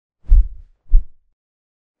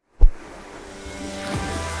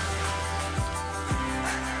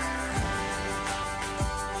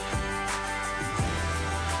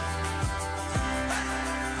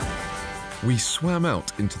We swam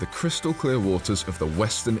out into the crystal clear waters of the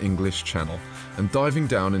Western English Channel, and diving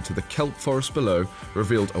down into the kelp forest below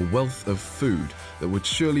revealed a wealth of food that would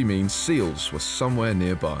surely mean seals were somewhere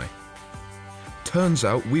nearby. Turns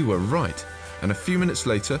out we were right, and a few minutes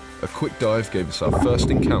later, a quick dive gave us our first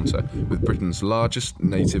encounter with Britain's largest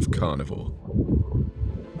native carnivore.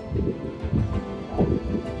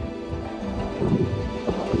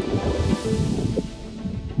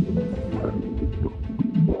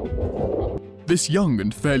 This young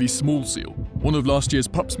and fairly small seal, one of last year's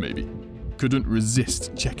pups maybe, couldn't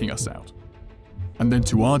resist checking us out. And then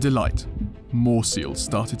to our delight, more seals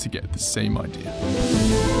started to get the same idea.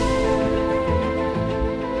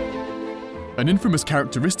 An infamous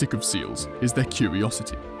characteristic of seals is their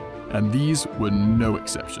curiosity, and these were no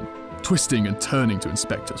exception, twisting and turning to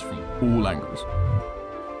inspect us from all angles.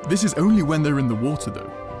 This is only when they're in the water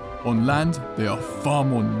though. On land, they are far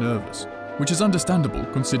more nervous, which is understandable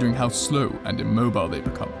considering how slow and immobile they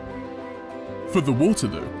become. For the water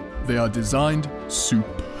though, they are designed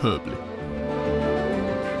superbly.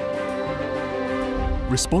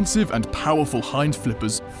 Responsive and powerful hind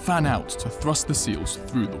flippers fan out to thrust the seals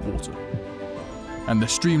through the water. And their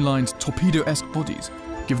streamlined, torpedo-esque bodies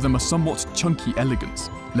give them a somewhat chunky elegance,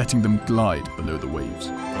 letting them glide below the waves.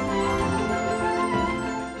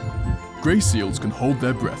 Grey seals can hold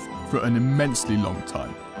their breath for an immensely long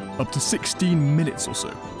time, up to 16 minutes or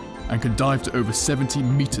so, and can dive to over 70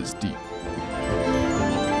 meters deep.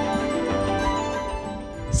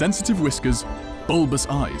 Sensitive whiskers, bulbous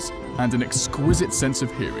eyes, and an exquisite sense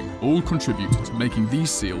of hearing all contribute to making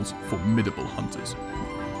these seals formidable hunters.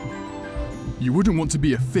 You wouldn't want to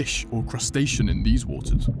be a fish or crustacean in these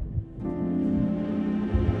waters.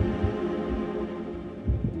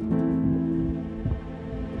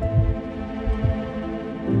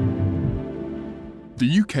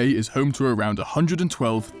 The UK is home to around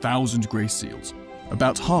 112,000 grey seals,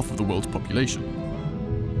 about half of the world's population.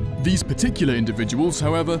 These particular individuals,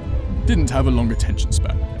 however, didn't have a long attention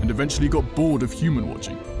span and eventually got bored of human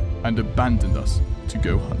watching and abandoned us to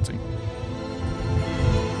go hunting.